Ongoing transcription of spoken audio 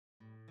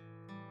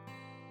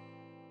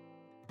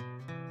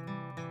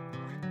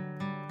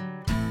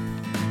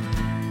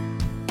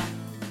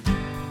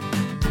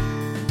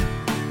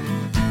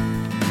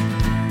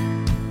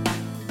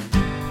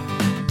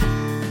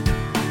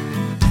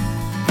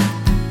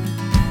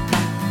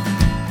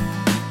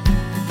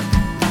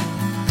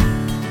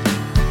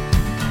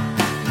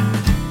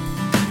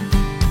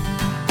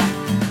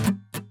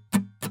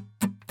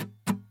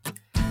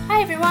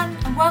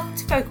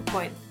Focal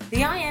Point, the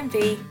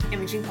IMV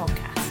Imaging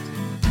Podcast.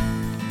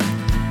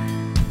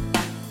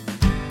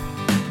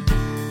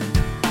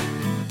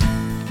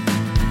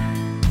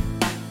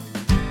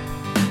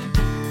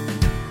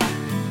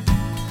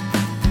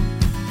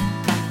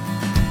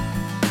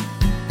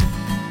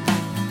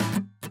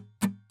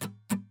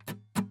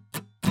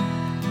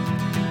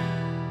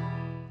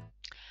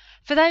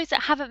 For those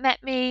that haven't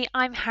met me,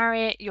 I'm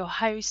Harriet, your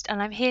host,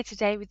 and I'm here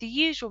today with the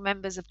usual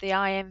members of the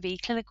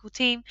IMV clinical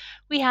team.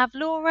 We have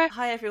Laura.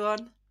 Hi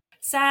everyone.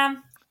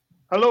 Sam.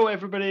 Hello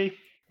everybody.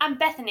 And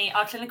Bethany,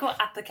 our clinical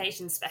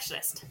applications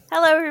specialist.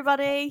 Hello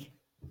everybody.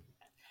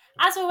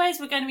 As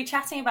always, we're going to be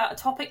chatting about a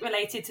topic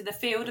related to the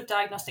field of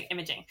diagnostic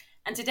imaging,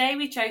 and today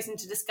we've chosen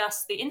to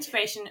discuss the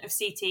integration of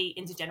CT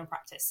into general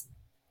practice.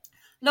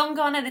 Long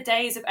gone are the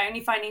days of only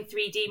finding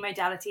 3D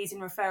modalities in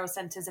referral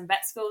centres and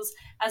vet schools,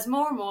 as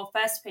more and more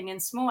first opinion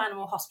small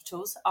animal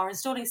hospitals are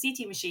installing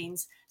CT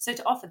machines so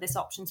to offer this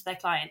option to their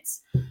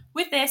clients.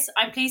 With this,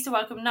 I'm pleased to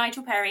welcome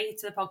Nigel Perry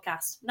to the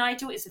podcast.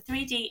 Nigel is the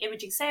 3D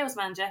imaging sales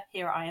manager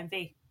here at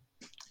IMV.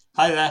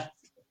 Hi there.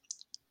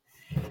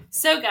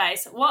 So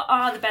guys, what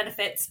are the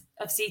benefits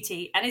of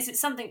CT, and is it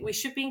something we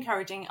should be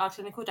encouraging our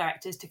clinical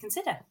directors to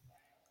consider?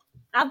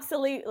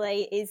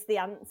 Absolutely is the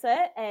answer.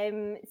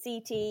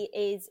 CT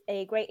is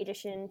a great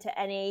addition to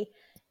any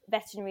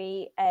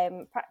veterinary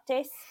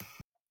practice.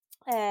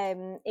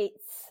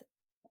 It's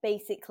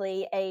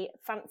basically a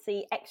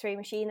fancy X-ray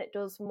machine that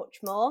does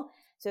much more.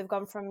 So we've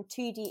gone from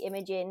 2D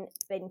imaging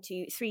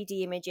into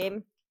 3D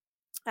imaging,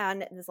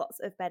 and there's lots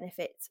of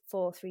benefits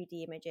for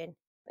 3D imaging.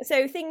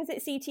 So things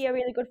that CT are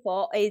really good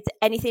for is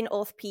anything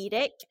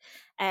orthopedic.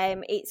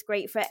 It's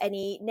great for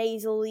any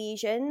nasal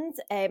lesions,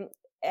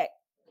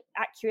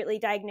 accurately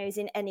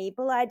diagnosing any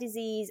bullous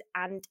disease,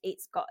 and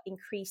it's got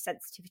increased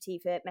sensitivity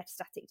for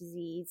metastatic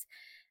disease.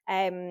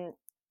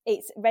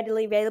 It's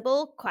readily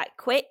available, quite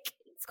quick,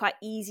 it's quite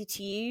easy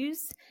to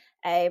use,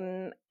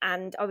 and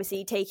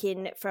obviously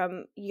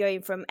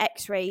going from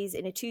X-rays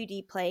in a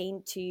 2D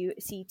plane to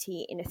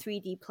CT in a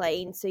 3D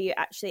plane, so you're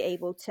actually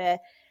able to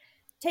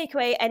take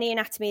away any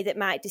anatomy that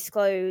might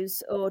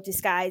disclose or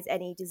disguise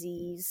any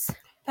disease.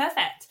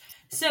 Perfect.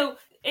 So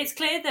it's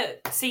clear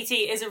that CT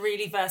is a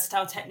really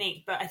versatile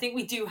technique, but I think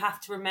we do have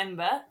to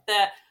remember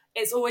that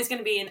it's always going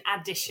to be an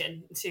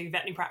addition to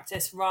veterinary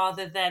practice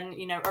rather than,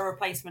 a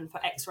replacement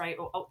for X-ray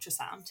or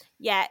ultrasound.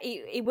 Yeah,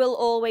 it will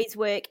always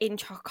work in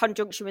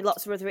conjunction with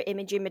lots of other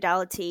imaging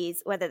modalities,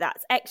 whether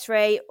that's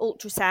X-ray,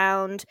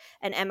 ultrasound,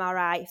 and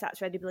MRI, if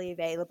that's readily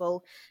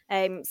available.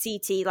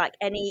 CT, like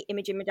any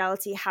imaging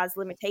modality, has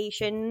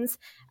limitations,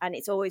 and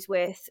it's always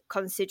worth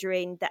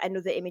considering that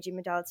another imaging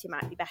modality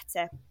might be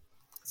better.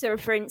 So,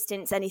 for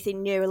instance,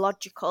 anything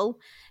neurological,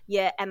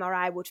 your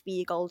MRI would be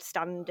your gold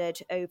standard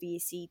over your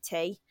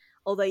CT.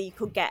 Although you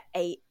could get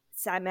a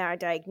MRI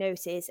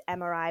diagnosis,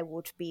 MRI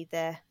would be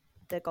the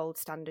gold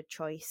standard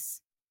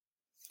choice.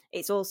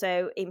 It's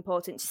also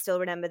important to still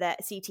remember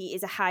that CT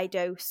is a high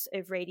dose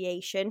of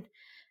radiation.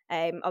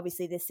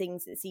 Obviously, there's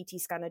things that CT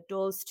scanner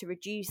does to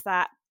reduce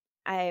that,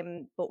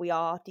 but we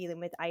are dealing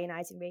with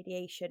ionizing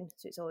radiation,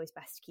 so it's always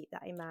best to keep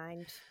that in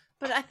mind.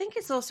 But I think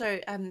it's also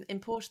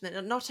important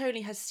that not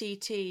only has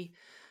CT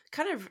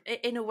kind of,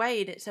 in a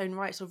way, in its own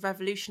right, sort of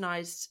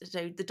revolutionised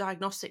the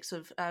diagnostics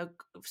of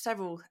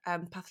several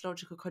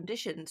pathological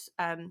conditions.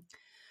 For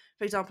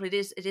example, it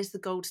is the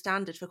gold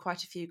standard for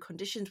quite a few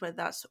conditions, whether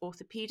that's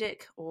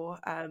orthopedic or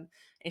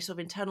any sort of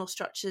internal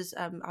structures,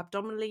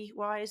 abdominally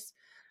wise.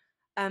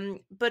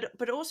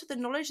 But also the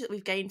knowledge that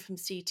we've gained from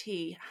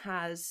CT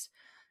has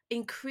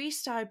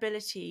increased our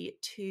ability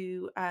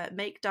to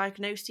make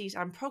diagnoses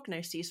and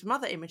prognoses from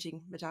other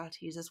imaging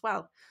modalities as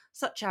well,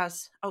 such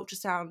as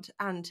ultrasound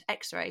and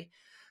X-ray.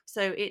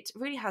 So it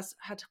really has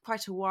had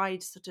quite a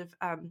wide sort of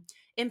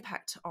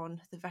impact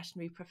on the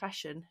veterinary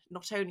profession,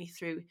 not only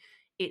through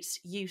its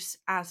use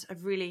as a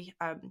really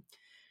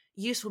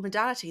useful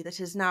modality that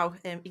is now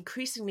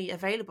increasingly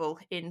available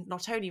in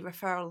not only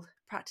referral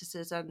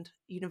practices and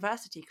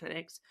university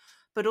clinics,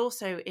 but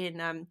also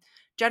in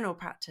general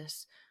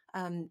practice.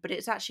 But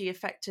it's actually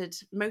affected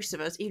most of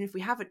us, even if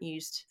we haven't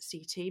used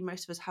CT,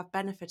 most of us have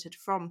benefited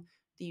from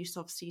the use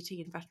of CT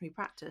in veterinary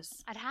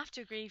practice. I'd have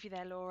to agree with you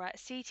there, Laura.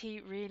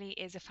 CT really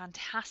is a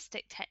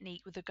fantastic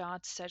technique with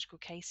regard to surgical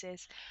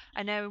cases.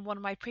 I know in one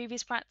of my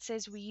previous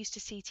practices, we used to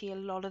CT a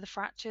lot of the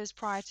fractures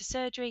prior to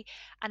surgery,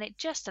 and it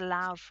just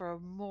allowed for a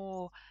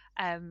more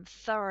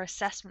thorough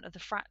assessment of the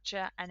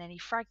fracture and any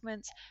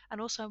fragments,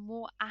 and also a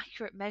more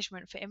accurate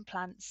measurement for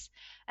implants,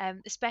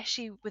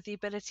 especially with the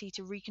ability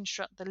to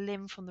reconstruct the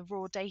limb from the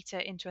raw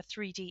data into a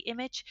 3D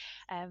image.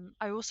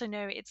 I also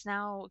know it's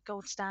now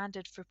gold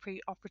standard for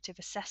pre-operative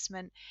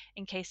assessment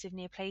in case of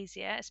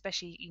neoplasia,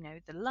 especially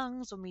the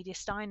lungs or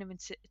mediastinum,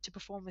 to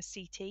perform with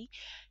CT,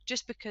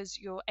 just because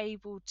you're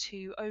able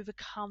to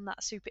overcome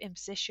that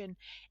superimposition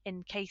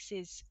in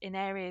cases in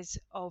areas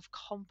of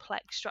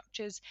complex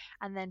structures,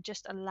 and then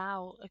just allow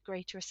a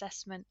greater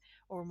assessment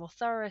or a more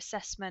thorough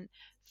assessment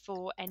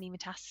for any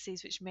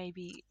metastases which may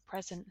be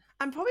present.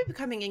 And probably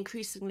becoming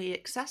increasingly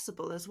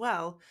accessible as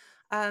well.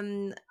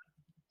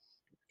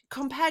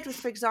 compared with,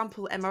 for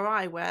example,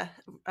 MRI, where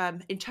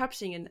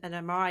interpreting an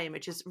MRI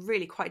image is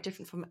really quite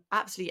different from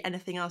absolutely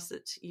anything else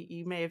that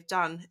you may have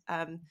done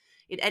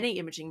in any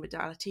imaging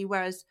modality,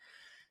 whereas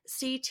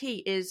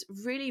CT is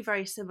really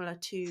very similar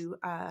to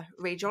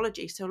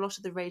radiology. So a lot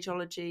of the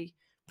radiology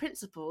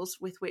principles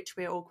with which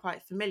we're all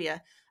quite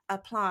familiar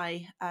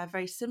apply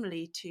very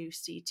similarly to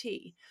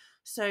CT.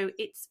 So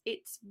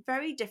it's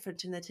very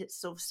different in that it's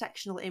sort of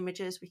sectional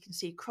images. We can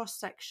see cross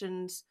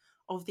sections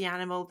of the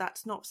animal.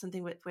 That's not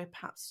something we're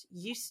perhaps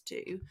used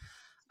to,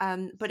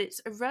 but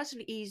it's a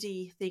relatively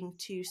easy thing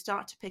to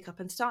start to pick up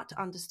and start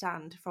to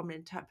understand from an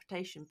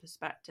interpretation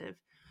perspective.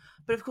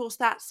 But of course,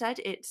 that said,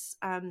 it's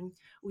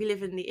we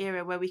live in the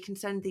era where we can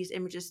send these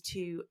images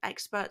to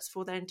experts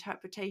for their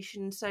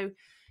interpretation. So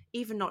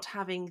even not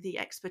having the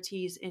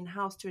expertise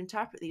in-house to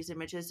interpret these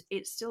images,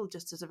 it's still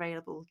just as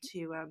available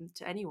to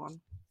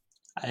anyone.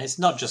 And it's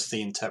not just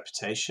the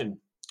interpretation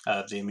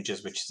of the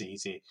images which is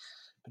easy,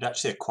 but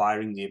actually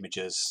acquiring the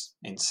images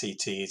in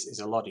CT is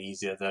a lot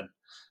easier than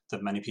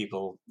many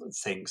people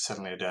think,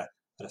 certainly at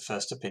a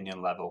first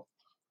opinion level.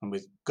 And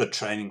with good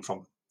training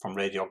from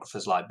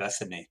radiographers like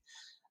Bethany,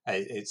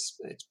 it's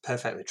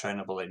perfectly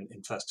trainable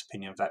in first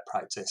opinion vet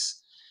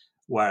practice.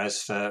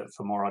 Whereas for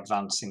more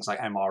advanced things like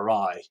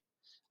MRI,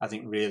 I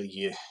think really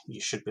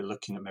you should be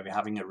looking at maybe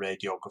having a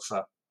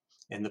radiographer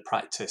in the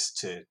practice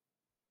to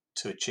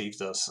achieve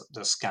those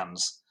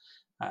scans.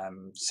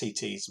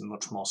 CT is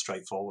much more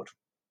straightforward.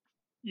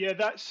 Yeah,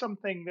 that's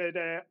something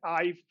that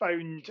I've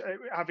found,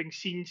 having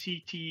seen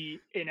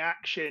CT in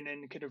action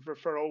in kind of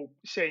referral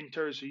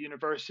centres or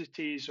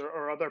universities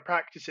or other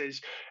practices.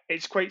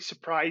 It's quite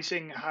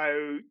surprising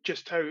how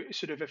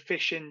sort of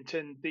efficient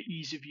and the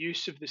ease of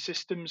use of the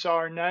systems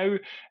are now.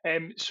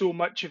 So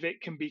much of it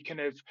can be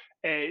kind of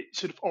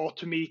sort of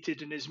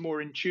automated and is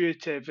more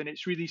intuitive, and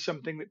it's really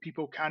something that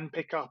people can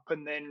pick up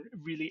and then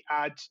really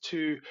add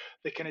to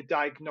the kind of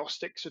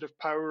diagnostic sort of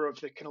power of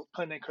the kind of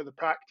clinic or the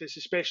practice,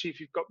 especially if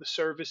you've got the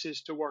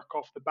services to work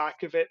off the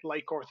back of it,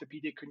 like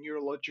orthopedic or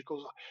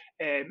neurological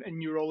and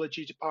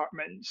neurology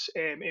departments.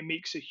 It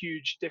makes a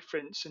huge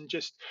difference. And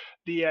just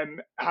the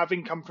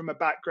having come from a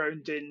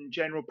background in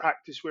general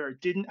practice where I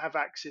didn't have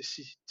access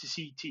to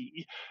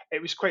CT,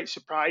 it was quite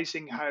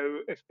surprising how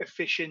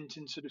efficient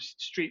and sort of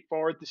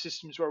straightforward the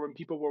systems were when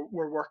people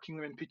were working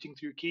them and putting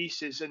through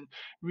cases and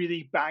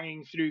really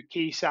banging through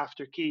case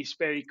after case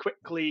very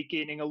quickly,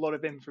 gaining a lot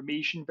of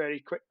information very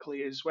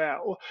quickly as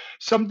well.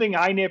 Something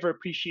I never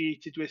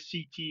appreciated with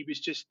CT was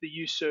just the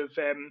use of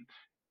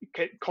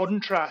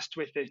contrast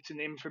with it and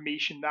the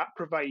information that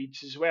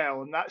provides as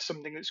well. And that's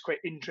something that's quite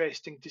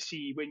interesting to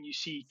see when you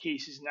see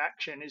cases in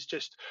action, is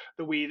just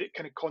the way that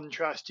kind of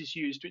contrast is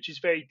used, which is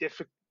very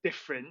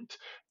different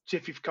to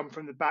if you've come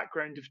from the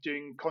background of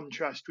doing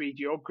contrast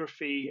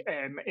radiography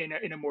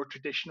in a more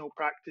traditional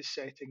practice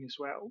setting as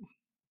well.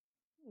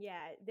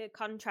 Yeah, the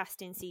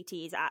contrast in CT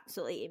is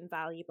absolutely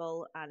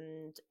invaluable,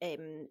 and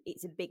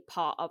it's a big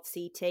part of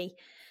CT.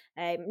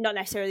 Not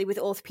necessarily with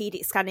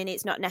orthopedic scanning,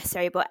 it's not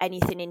necessary, but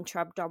anything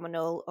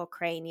intra-abdominal or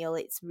cranial,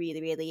 it's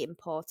really, really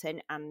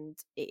important, and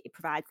it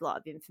provides a lot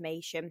of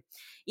information.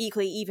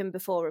 Equally, even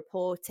before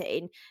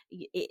reporting,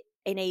 it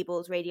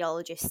enables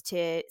radiologists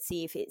to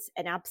see if it's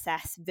an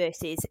abscess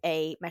versus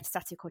a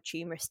metastatic or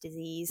tumorous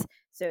disease.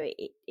 So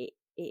it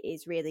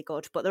is really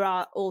good, but there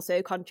are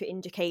also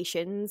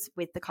contraindications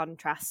with the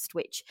contrast,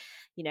 which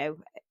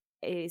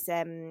is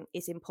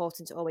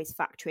important to always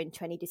factor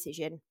into any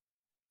decision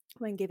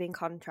when giving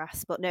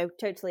contrast. But no,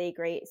 totally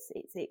agree,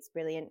 it's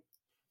brilliant.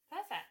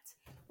 Perfect.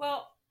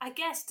 Well, I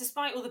guess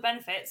despite all the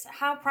benefits,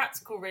 how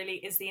practical really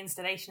is the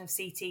installation of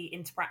CT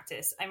into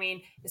practice? I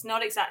mean, it's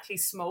not exactly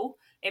small.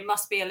 It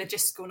must be a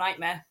logistical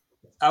nightmare.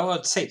 I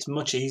would say it's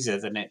much easier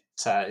than it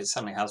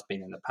certainly has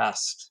been in the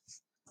past.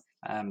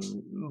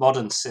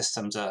 Modern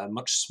systems are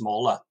much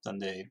smaller than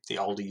the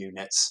older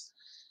units,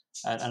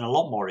 and a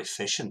lot more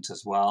efficient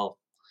as well.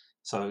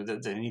 So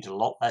they need a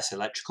lot less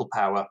electrical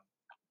power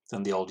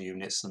than the older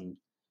units, and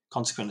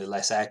consequently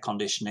less air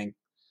conditioning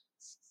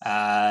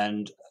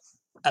and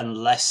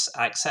less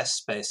access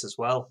space as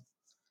well.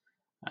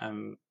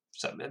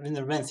 So I mean,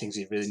 the main things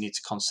you really need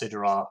to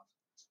consider are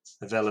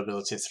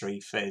availability of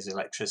three-phase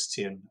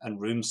electricity and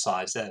room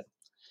size. They're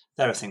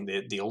I think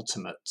the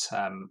ultimate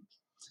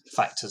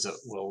factors that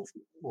will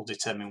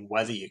determine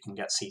whether you can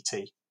get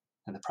CT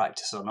in the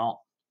practice or not.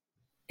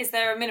 Is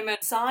there a minimum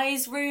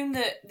size room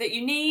that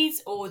you need,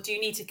 or do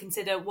you need to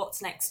consider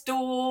what's next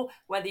door,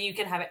 whether you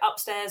can have it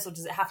upstairs or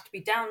does it have to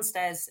be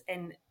downstairs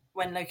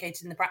when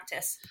located in the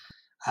practice?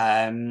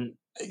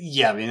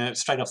 Yeah, I mean,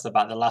 straight off the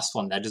bat, the last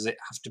one there, does it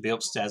have to be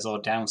upstairs or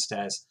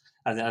downstairs?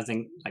 I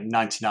think like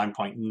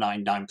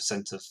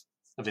 99.99%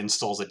 of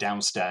installs are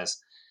downstairs.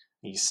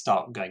 You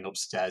start going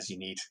upstairs, you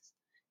need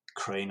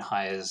crane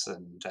hires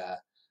and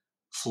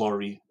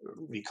floor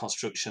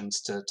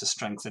reconstructions to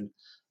strengthen.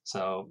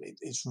 So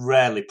it's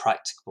rarely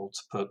practicable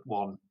to put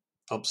one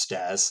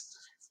upstairs.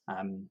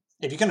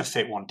 If you're going to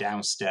fit one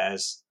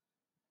downstairs,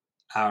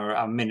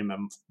 our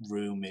minimum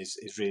room is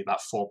really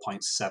about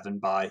 4.7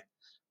 by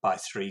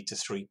 3 to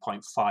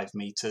 3.5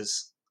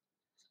 meters.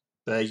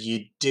 But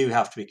you do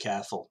have to be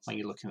careful when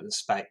you're looking at the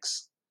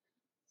specs.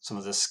 Some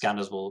of the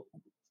scanners will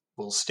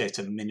state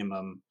a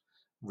minimum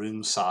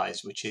room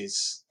size, which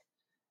is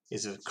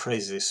a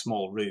crazily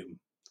small room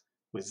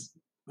with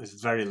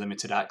very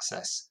limited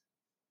access,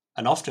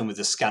 and often with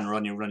the scanner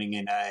only running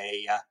in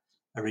a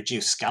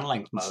reduced scan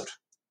length mode,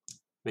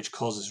 which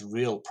causes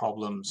real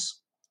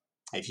problems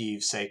if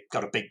you've, say,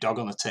 got a big dog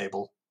on the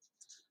table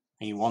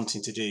and you're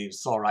wanting to do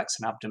thorax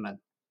and abdomen.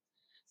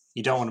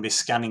 You don't want to be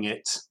scanning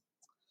it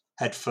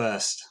head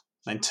first,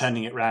 then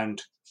turning it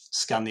round,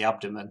 scan the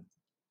abdomen,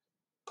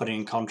 putting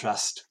in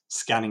contrast,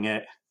 scanning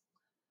it,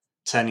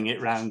 turning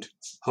it round,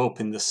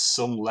 hoping there's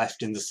some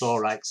left in the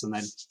thorax, and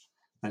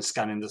then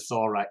scanning the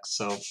thorax.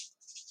 So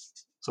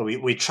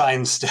we try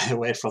and stay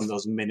away from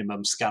those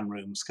minimum scan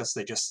rooms because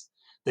they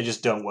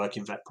just don't work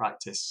in vet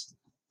practice.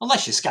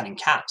 Unless you're scanning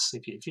cats.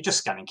 If you're just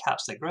scanning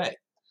cats, they're great.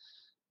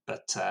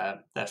 But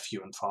they're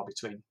few and far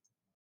between.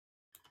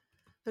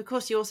 Of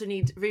course, you also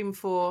need room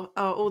for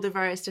all the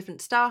various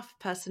different staff,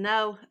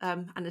 personnel,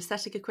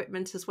 anaesthetic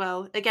equipment as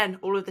well. Again,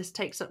 all of this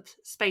takes up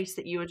space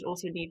that you would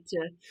also need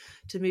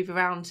to move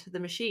around the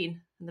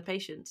machine and the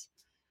patients.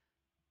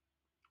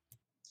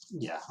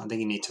 Yeah, I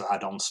think you need to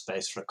add on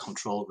space for a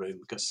control room,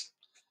 because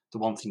the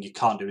one thing you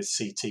can't do with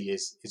CT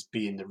is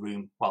be in the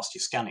room whilst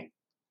you're scanning.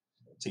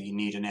 So you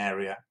need an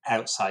area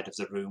outside of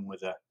the room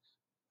with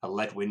a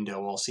LED window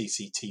or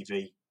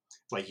CCTV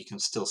where you can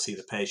still see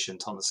the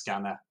patient on the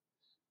scanner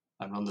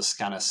and run the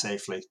scanner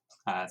safely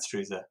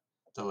through the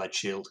LED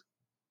shield.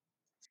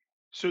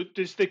 So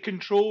does the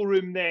control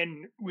room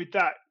then,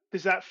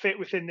 does that fit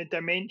within the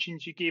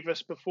dimensions you gave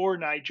us before,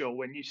 Nigel,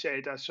 when you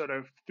said a sort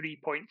of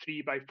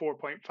 3.3 by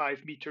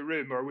 4.5 metre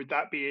room, or would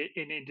that be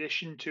in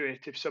addition to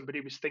it if somebody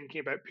was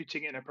thinking about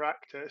putting it in a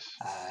practice?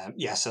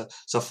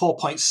 So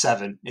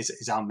 4.7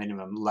 is our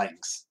minimum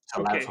length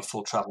to allow for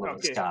full travel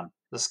of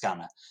the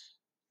scanner.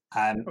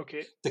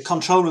 The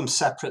control room's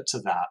separate to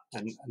that,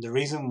 and the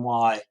reason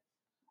why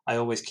I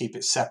always keep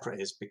it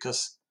separate is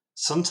because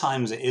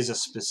sometimes it is a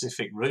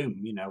specific room,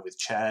 with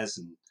chairs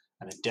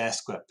and a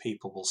desk where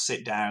people will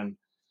sit down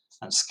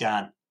and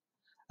scan,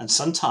 and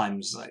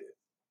sometimes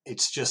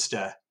it's just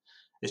a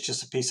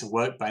piece of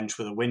workbench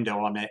with a window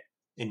on it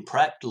in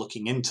prep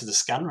looking into the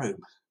scan room,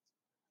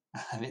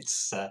 and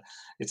it's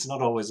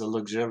not always a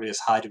luxurious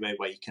hideaway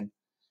where you can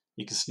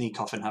sneak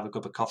off and have a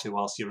cup of coffee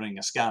whilst you're running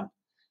a scan.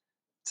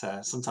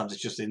 Sometimes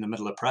it's just in the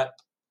middle of prep,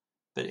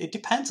 but it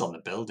depends on the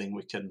building.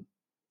 We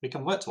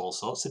can work to all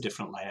sorts of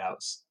different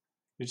layouts.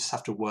 We just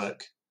have to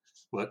work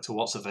to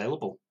what's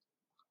available.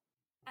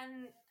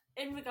 And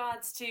in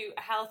regards to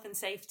health and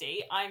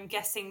safety, I'm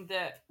guessing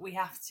that we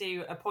have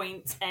to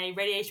appoint a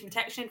radiation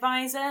protection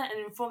advisor and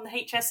inform the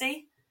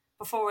HSE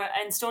before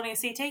installing a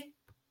CT?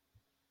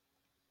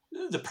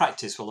 The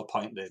practice will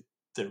appoint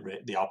the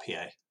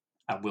RPA,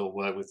 and we'll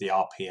work with the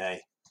RPA.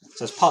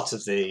 So as part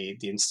of the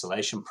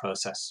installation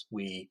process,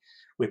 we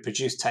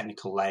produce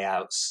technical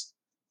layouts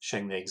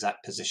showing the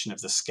exact position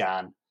of the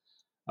scan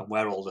and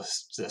where all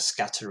the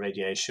scatter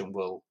radiation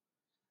will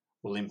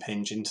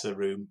impinge into the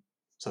room.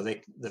 So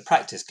the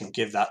practice can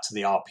give that to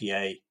the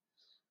RPA,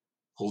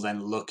 who'll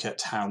then look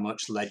at how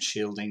much lead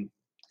shielding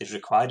is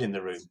required in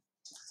the room.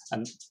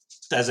 And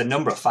there's a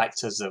number of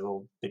factors that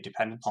will be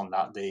dependent on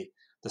that.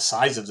 The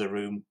size of the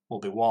room will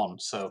be one.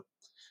 So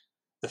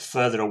the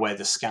further away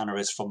the scanner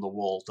is from the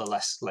wall, the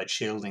less lead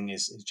shielding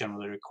is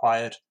generally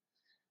required.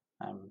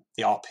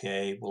 The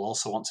RPA will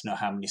also want to know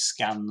how many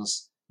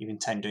scans you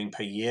intend doing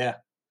per year,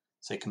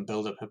 so you can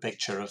build up a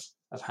picture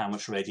of how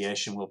much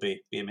radiation will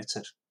be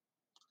emitted.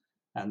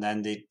 And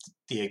then the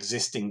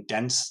existing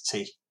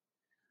density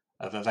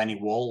of any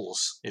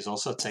walls is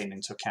also taken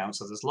into account.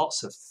 So there's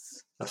lots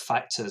of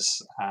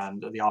factors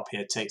that the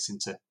RPA takes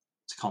into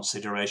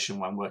consideration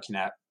when working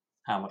out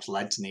how much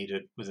lead's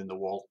needed within the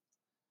wall.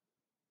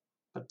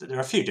 But there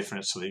are a few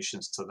different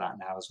solutions to that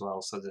now as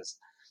well. So there's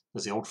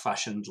the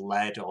old-fashioned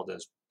lead, or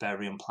there's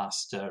barium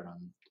plaster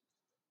and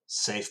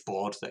safe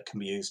board that can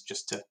be used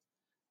just to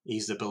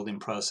ease the building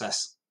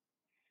process.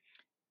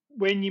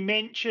 When you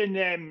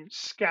mention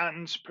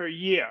scans per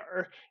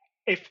year,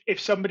 if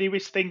somebody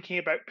was thinking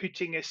about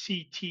putting a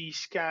CT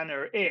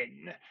scanner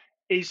in,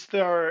 is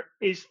there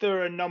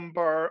a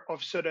number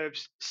of sort of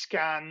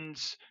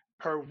scans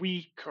per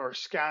week or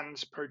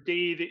scans per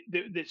day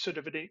that's sort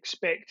of an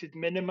expected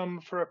minimum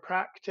for a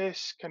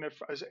practice, kind of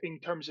as in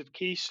terms of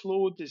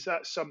caseload? Is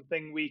that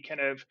something we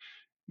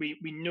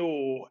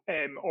know,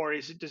 or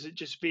does it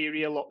just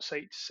vary a lot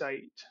site to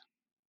site?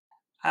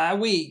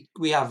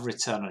 We have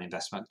return on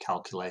investment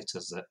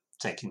calculators that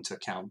take into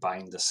account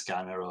buying the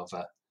scanner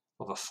over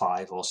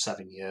 5 or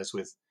 7 years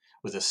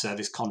with a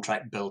service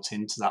contract built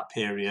into that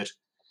period.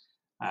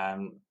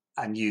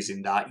 And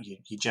using that,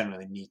 you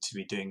generally need to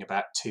be doing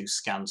about 2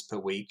 scans per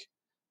week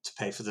to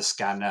pay for the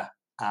scanner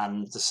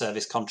and the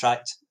service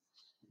contract.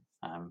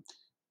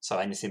 So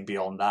anything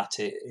beyond that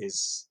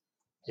is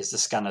the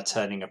scanner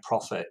turning a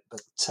profit.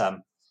 But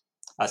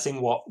I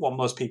think what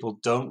most people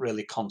don't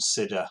really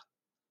consider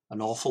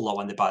an awful lot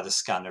when they buy the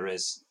scanner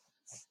is,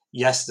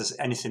 yes, there's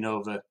anything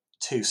over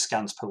 2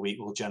 scans per week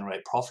will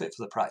generate profit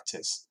for the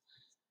practice.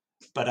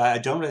 But I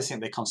don't really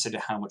think they consider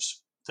how much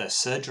their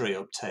surgery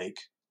uptake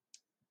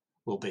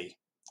will be.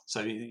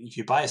 So if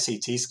you buy a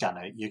CT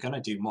scanner, you're going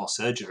to do more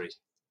surgery.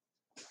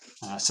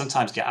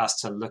 Sometimes get asked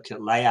to look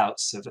at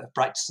layouts of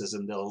practices,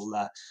 and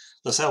they'll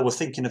say, "Oh, we're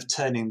thinking of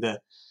turning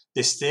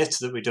this theatre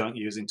that we don't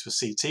use into a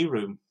CT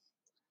room."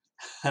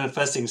 And the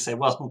first thing to say,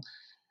 well,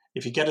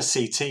 if you get a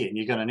CT and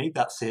you're going to need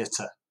that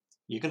theatre,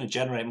 you're going to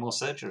generate more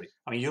surgery.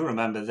 I mean, you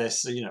remember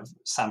this,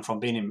 Sam, from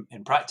being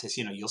in practice.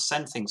 You'll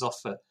send things off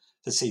for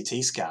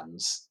CT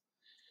scans,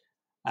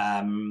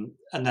 and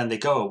then they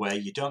go away.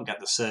 You don't get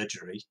the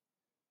surgery.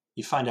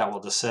 You find out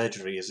what the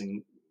surgery is,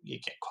 and you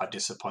get quite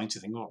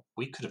disappointed. Think, "Oh,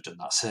 we could have done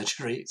that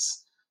surgery.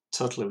 It's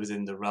totally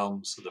within the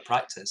realms of the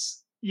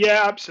practice."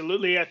 Yeah,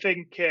 absolutely. I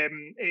think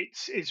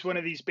it's one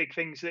of these big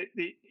things that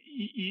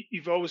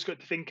you've always got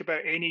to think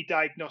about. Any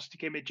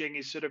diagnostic imaging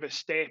is sort of a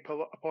step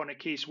upon a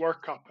case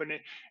workup,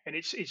 and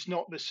it's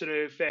not the sort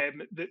of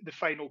the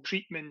final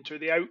treatment or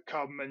the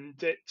outcome.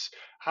 And it's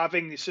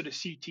having the sort of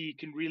CT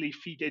can really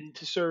feed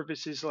into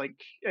services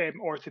like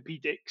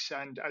orthopedics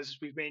and, as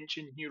we've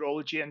mentioned,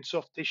 neurology and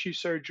soft tissue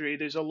surgery.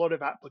 There's a lot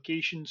of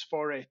applications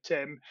for it.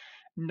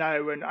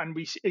 Now, and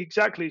we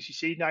exactly as you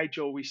say,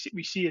 Nigel, we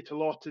see it a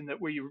lot in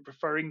that where you're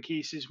referring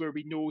cases where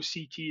we know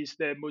CT is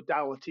the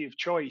modality of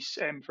choice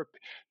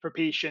for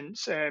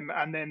patients,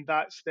 and then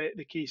that's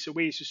the case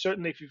away. So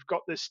certainly, if you've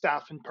got the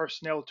staff and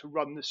personnel to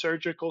run the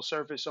surgical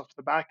service off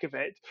the back of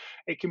it,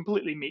 it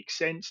completely makes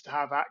sense to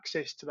have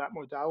access to that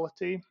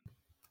modality.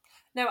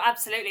 No,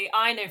 absolutely.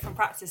 I know from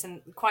practice,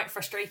 and quite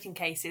frustrating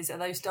cases are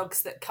those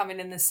dogs that come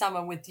in the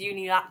summer with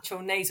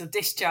unilateral nasal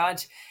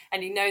discharge,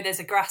 and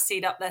there's a grass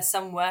seed up there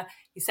somewhere.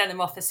 You send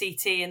them off a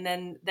CT, and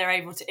then they're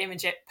able to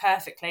image it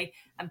perfectly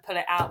and pull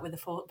it out with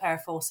a pair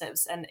of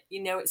forceps. And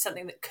it's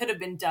something that could have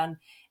been done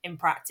in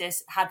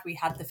practice had we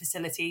had the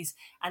facilities,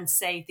 and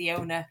saved the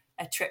owner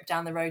a trip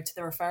down the road to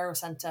the referral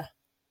centre.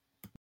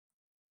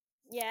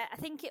 Yeah, I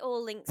think it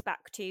all links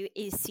back to,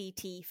 is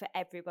CT for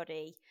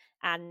everybody?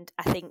 And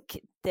I think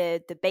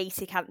the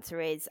basic answer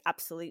is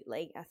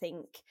absolutely. I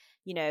think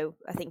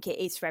it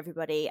is for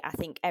everybody. I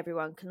think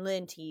everyone can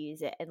learn to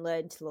use it and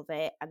learn to love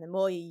it. And the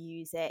more you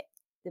use it,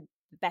 the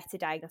better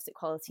diagnostic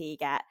quality you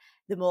get,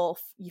 the more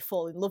you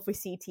fall in love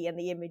with CT and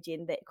the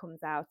imaging that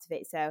comes out of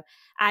it. So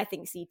I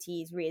think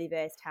CT is really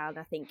versatile, and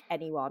I think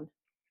anyone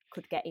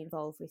could get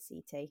involved with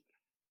CT.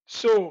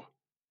 So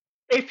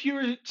if you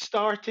were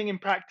starting in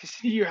practice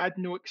and you had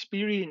no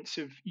experience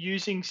of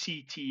using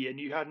CT and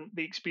you hadn't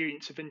the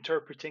experience of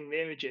interpreting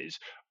the images,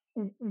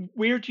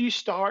 where do you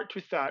start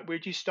with that? Where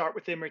do you start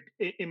with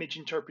image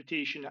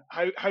interpretation?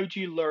 How do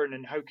you learn,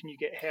 and how can you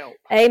get help?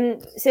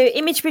 So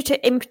image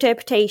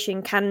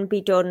interpretation can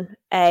be done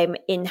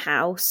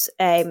in-house.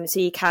 So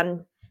you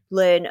can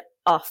learn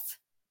off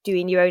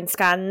doing your own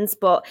scans,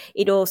 but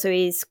it also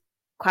is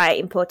quite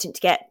important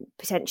to get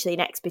potentially an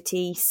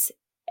expertise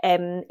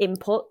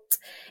input.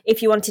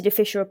 If you wanted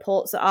official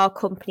reports, there are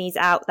companies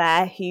out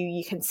there who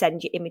you can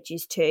send your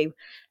images to.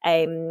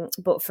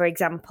 But for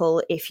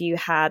example, if you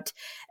had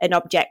an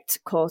object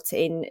caught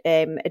in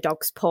a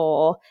dog's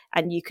paw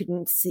and you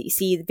couldn't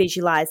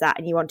visualize that,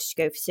 and you wanted to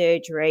go for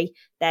surgery,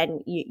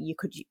 then you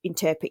could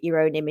interpret your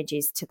own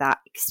images to that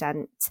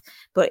extent.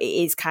 But it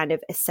is kind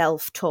of a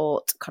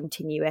self-taught,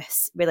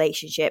 continuous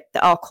relationship.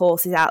 There are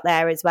courses out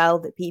there as well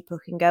that people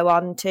can go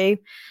on to,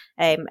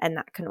 and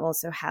that can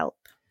also help.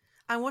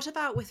 And what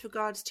about with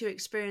regards to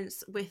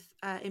experience with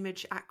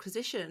image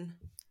acquisition?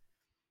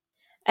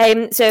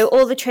 So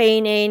all the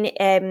training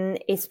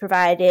is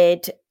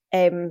provided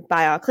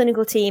by our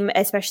clinical team,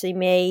 especially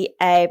me.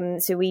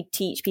 So we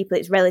teach people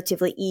it's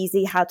relatively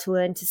easy how to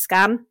learn to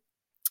scan.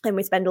 And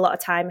we spend a lot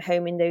of time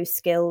homing those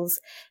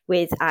skills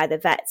with either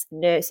vets,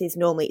 nurses.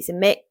 Normally it's a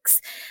mix.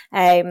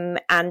 And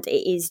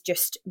it is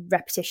just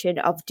repetition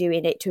of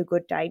doing it to a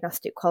good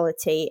diagnostic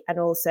quality, and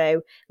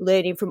also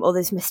learning from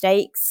others'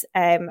 mistakes.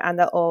 And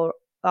there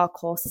are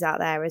courses out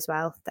there as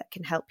well that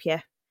can help you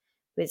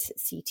with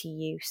CT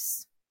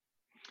use.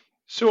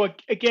 So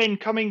again,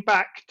 coming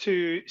back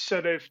to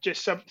sort of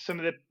just some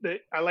of the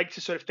I like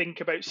to sort of think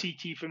about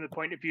CT from the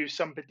point of view of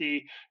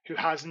somebody who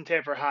hasn't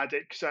ever had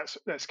it, because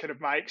that's kind of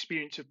my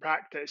experience of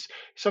practice.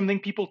 Something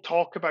people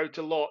talk about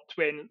a lot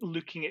when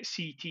looking at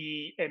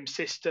CT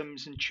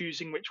systems and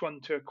choosing which one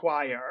to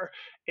acquire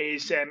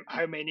is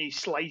how many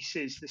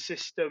slices the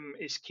system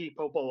is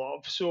capable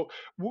of. So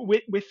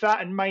with that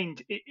in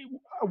mind,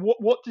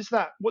 what does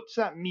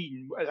that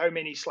mean? How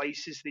many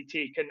slices they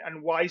take,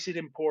 and why is it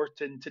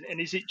important? And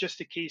is it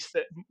just a case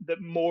that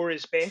more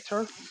is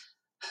better?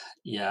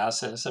 Yeah,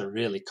 that's a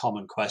really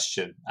common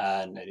question,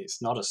 and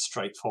it's not as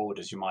straightforward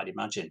as you might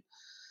imagine.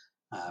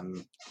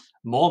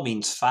 More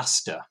means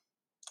faster.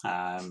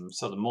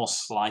 So the more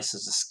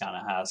slices the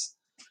scanner has,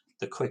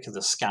 the quicker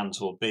the scans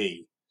will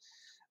be.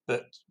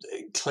 But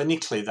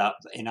clinically, that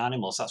in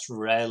animals, that's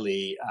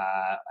rarely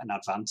an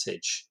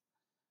advantage.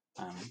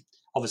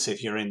 Obviously,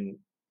 if you're in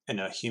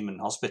a human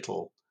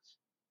hospital,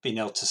 being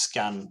able to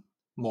scan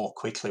more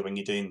quickly when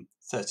you're doing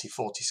 30,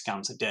 40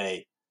 scans a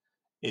day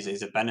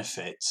is a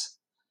benefit.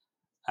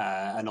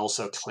 And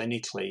also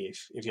clinically,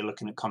 if you're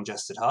looking at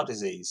congested heart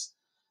disease.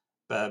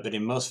 But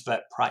in most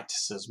vet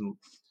practices,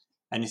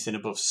 anything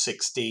above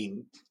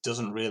 16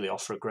 doesn't really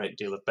offer a great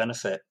deal of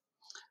benefit.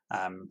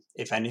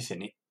 If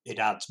anything, it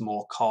adds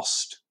more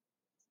cost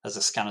as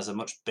the scanners are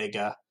much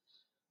bigger,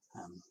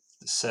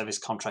 the service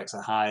contracts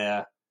are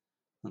higher,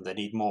 and they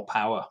need more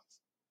power.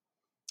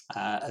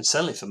 And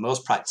certainly for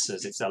most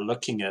practices, if they're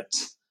looking at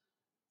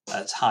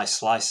high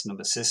slice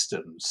number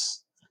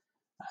systems,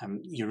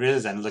 you're really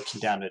then looking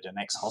down at an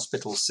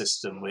ex-hospital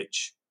system,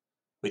 which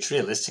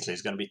realistically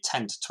is going to be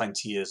 10 to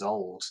 20 years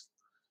old,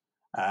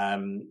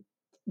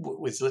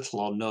 with little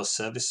or no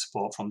service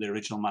support from the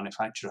original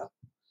manufacturer,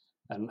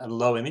 and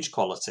low image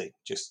quality,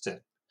 just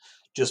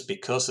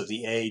because of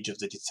the age of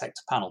the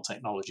detector panel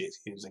technology it's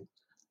using.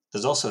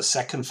 There's also a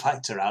second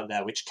factor out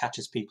there which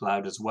catches people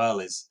out as well,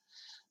 is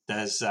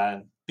there's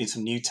been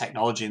some new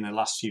technology in the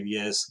last few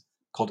years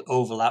called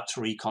overlapped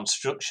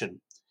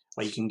reconstruction,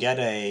 where you can get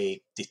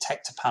a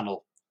detector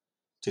panel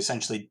to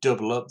essentially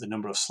double up the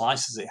number of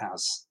slices it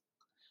has.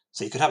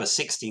 So you could have a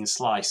 16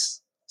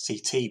 slice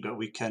CT, but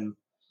we can,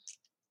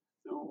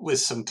 with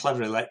some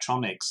clever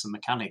electronics and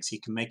mechanics, you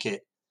can make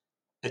it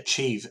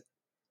achieve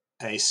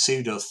a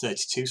pseudo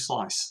 32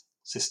 slice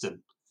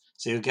system.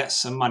 So you'll get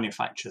some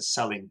manufacturers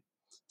selling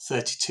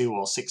 32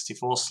 or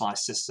 64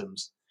 slice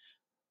systems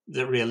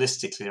that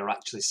realistically are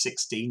actually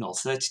 16 or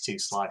 32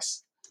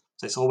 slice.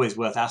 So it's always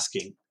worth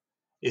asking,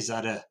 is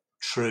that a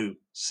true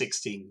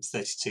 16,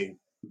 32,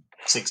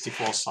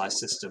 64 slice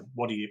system?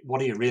 What are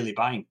you really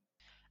buying?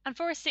 And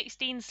for a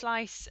 16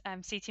 slice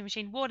CT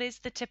machine, what is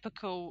the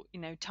typical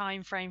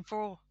time frame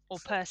for or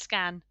per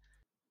scan?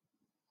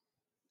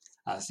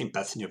 I think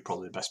Bethany are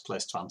probably the best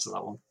place to answer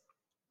that one.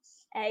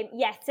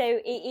 So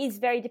it is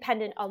very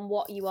dependent on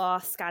what you are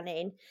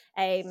scanning.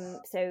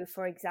 So,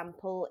 for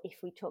example, if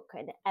we took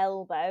an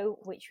elbow,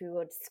 which we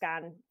would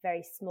scan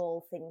very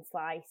small, thin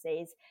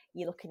slices,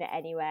 you're looking at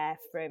anywhere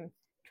from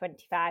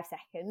 25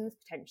 seconds,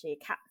 potentially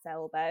a cat's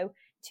elbow,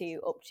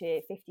 to up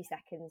to 50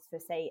 seconds for,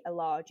 say, a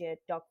larger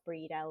dog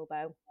breed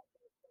elbow.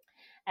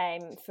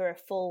 For a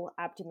full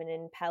abdomen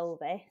and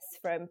pelvis,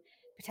 from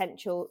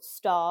potential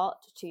start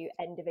to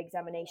end of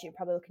examination, you're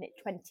probably looking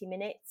at 20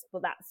 minutes,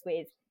 but that's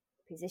with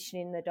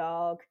positioning the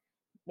dog,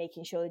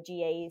 making sure the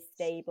GA is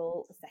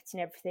stable,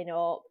 setting everything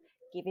up,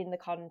 giving the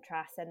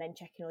contrast, and then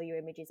checking all your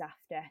images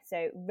after.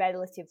 So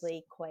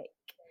relatively quick.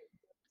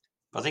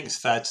 I think it's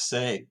fair to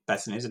say,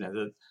 Bethany, isn't it,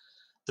 that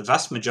the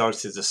vast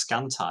majority of the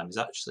scan time is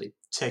actually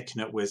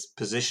taken up with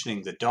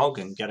positioning the dog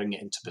and getting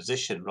it into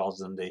position rather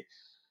than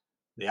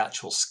the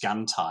actual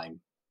scan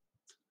time.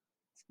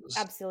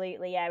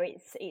 Absolutely, yeah.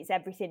 It's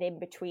everything in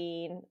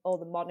between, all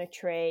the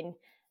monitoring.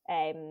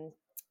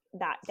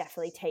 That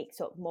definitely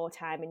takes up more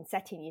time in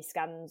setting your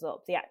scans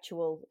up. The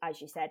actual, as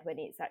you said, when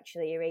it's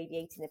actually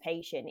irradiating the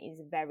patient, is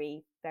a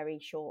very, very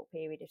short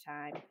period of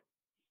time.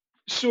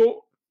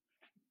 So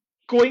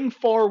going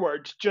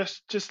forward,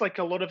 just like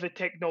a lot of the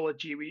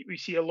technology, we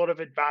see a lot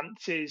of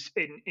advances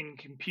in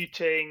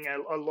computing,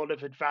 a lot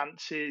of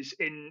advances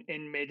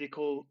in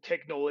medical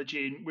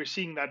technology, and we're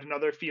seeing that in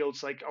other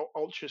fields like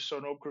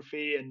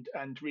ultrasonography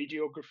and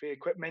radiography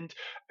equipment.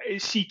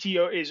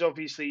 CT is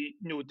obviously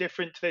no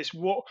different to this.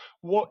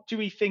 What do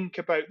we think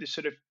about the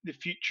sort of the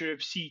future of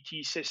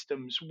CT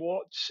systems?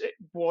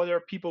 What are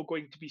people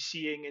going to be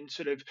seeing in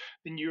sort of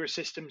the newer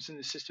systems and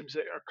the systems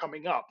that are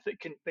coming up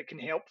that can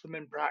help them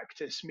in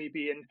practice,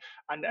 maybe,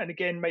 and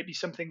again, might be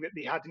something that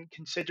they hadn't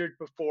considered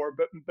before,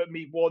 but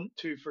may want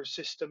to, for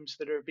systems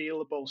that are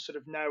available sort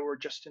of now or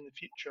just in the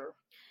future?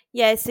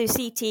 Yeah, so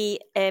CT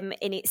in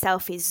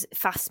itself is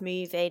fast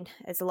moving,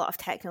 as a lot of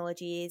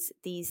technology is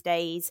these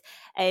days.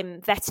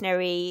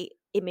 Veterinary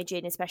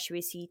imaging, especially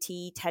with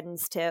CT,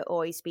 tends to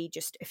always be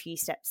just a few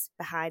steps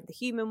behind the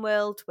human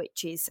world,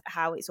 which is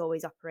how it's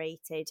always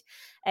operated.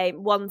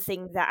 One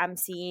thing that I'm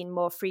seeing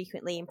more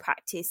frequently in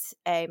practice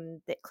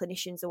that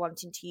clinicians are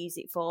wanting to use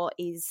it for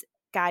is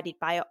guided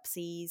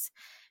biopsies.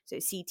 So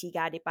CT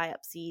guided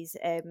biopsies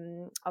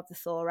of the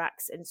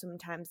thorax and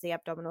sometimes the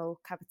abdominal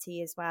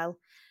cavity as well.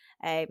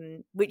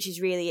 Which is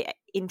really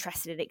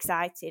interesting and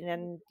exciting,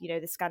 and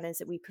the scanners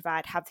that we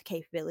provide have the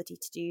capability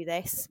to do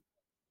this.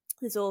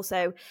 There's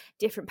also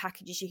different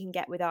packages you can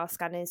get with our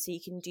scanners, so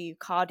you can do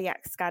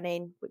cardiac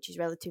scanning, which is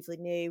relatively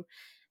new.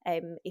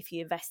 If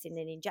you invest in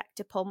an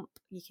injector pump,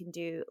 you can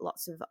do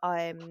lots of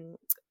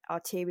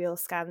arterial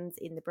scans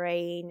in the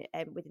brain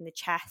and within the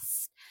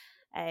chest.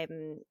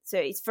 So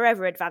it's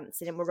forever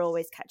advancing, and we're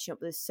always catching up.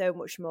 There's so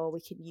much more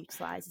we can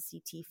utilise a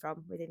CT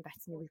from within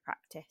veterinary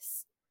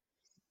practice.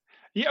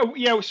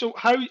 Yeah. So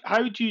how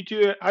do you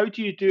do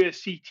a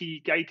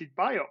CT guided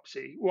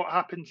biopsy? What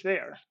happens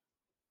there?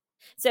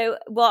 So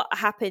what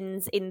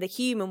happens in the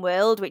human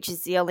world, which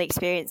is the only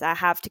experience I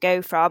have to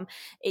go from,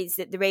 is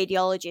that the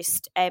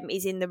radiologist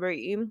is in the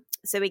room.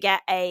 So we get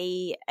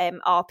a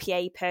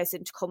RPA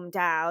person to come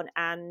down,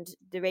 and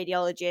the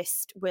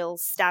radiologist will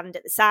stand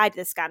at the side of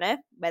the scanner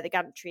where the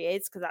gantry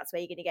is, because that's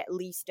where you're going to get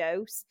least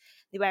dose.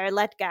 They wear a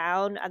lead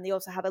gown, and they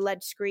also have a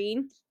lead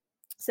screen.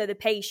 So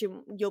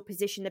you'll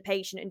position the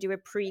patient and do a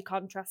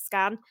pre-contrast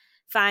scan,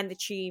 find the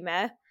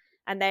tumour,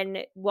 and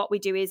then what we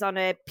do is on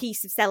a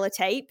piece of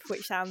sellotape,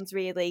 which sounds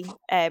really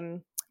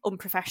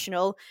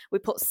unprofessional, we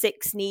put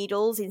 6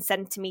 needles in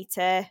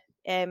centimetre,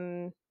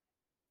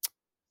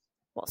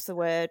 what's the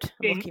word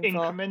I'm looking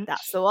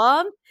increments.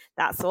 for?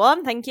 That's the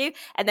one, thank you.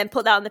 And then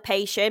put that on the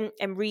patient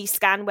and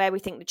re-scan where we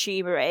think the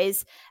tumour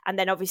is. And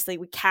then obviously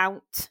we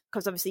count,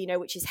 because obviously you know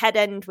which is head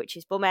end, which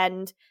is bum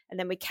end, and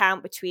then we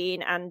count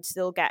between, and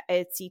they'll get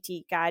a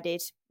CT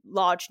guided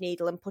large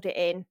needle and put it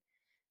in.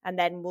 And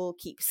then we'll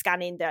keep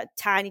scanning the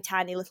tiny,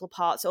 tiny little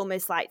parts,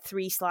 almost like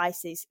 3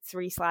 slices,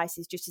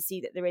 just to see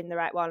that they're in the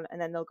right one.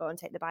 And then they'll go and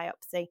take the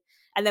biopsy.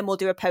 And then we'll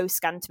do a post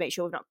scan to make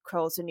sure we've not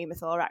caused a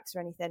pneumothorax or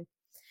anything.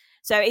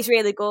 So it's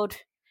really good.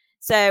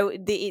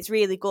 It's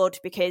really good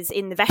because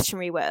in the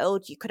veterinary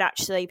world, you could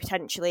actually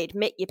potentially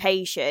admit your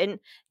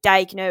patient,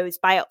 diagnose,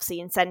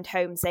 biopsy, and send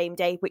home same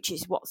day, which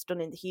is what's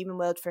done in the human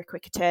world for a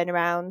quicker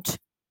turnaround.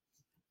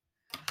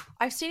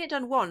 I've seen it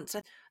done once.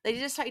 They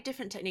did a slightly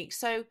different technique.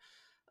 So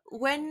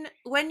when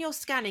you're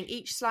scanning,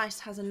 each slice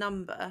has a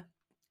number.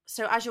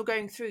 So as you're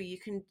going through, you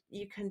can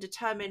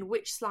determine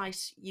which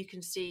slice you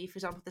can see, for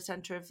example, the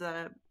center of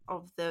the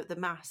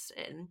mass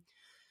in.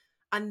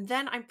 And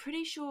then I'm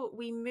pretty sure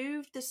we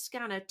moved the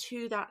scanner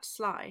to that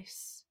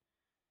slice.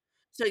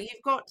 So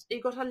you've got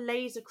a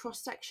laser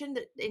cross section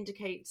that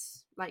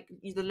indicates like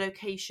the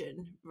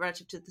location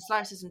relative to the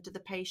slices and to the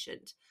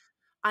patient.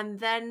 And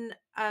then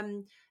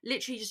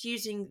literally just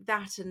using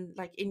that and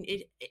like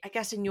I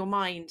guess in your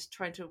mind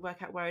trying to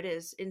work out where it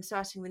is,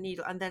 inserting the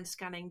needle and then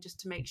scanning just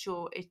to make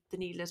sure the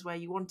needle is where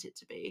you want it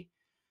to be.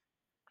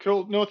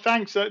 Cool. No,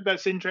 thanks.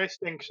 That's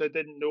interesting because I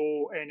didn't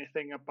know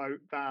anything about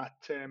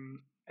that.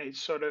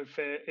 It's sort of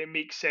it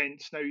makes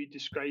sense now you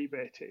describe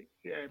it,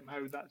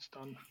 how that's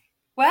done.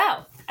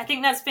 Well, I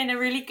think that's been a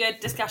really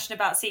good discussion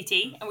about CT,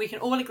 and we can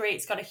all agree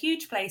it's got a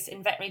huge place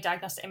in veterinary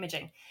diagnostic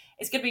imaging.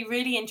 It's going to be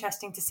really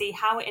interesting to see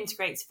how it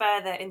integrates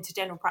further into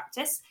general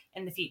practice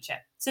in the future.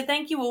 So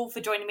thank you all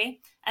for joining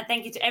me, and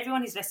thank you to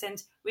everyone who's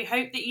listened. We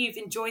hope that you've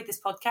enjoyed this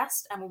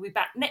podcast, and we'll be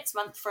back next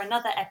month for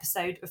another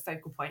episode of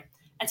Focal Point.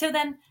 Until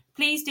then,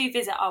 please do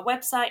visit our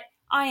website,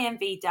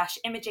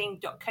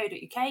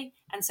 imv-imaging.co.uk,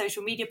 and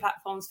social media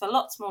platforms for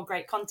lots more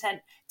great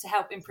content to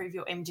help improve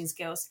your imaging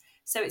skills.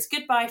 So it's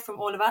goodbye from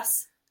all of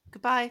us.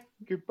 Goodbye.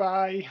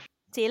 Goodbye.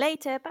 See you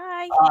later.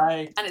 Bye.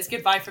 Bye. And it's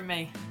goodbye from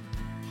me.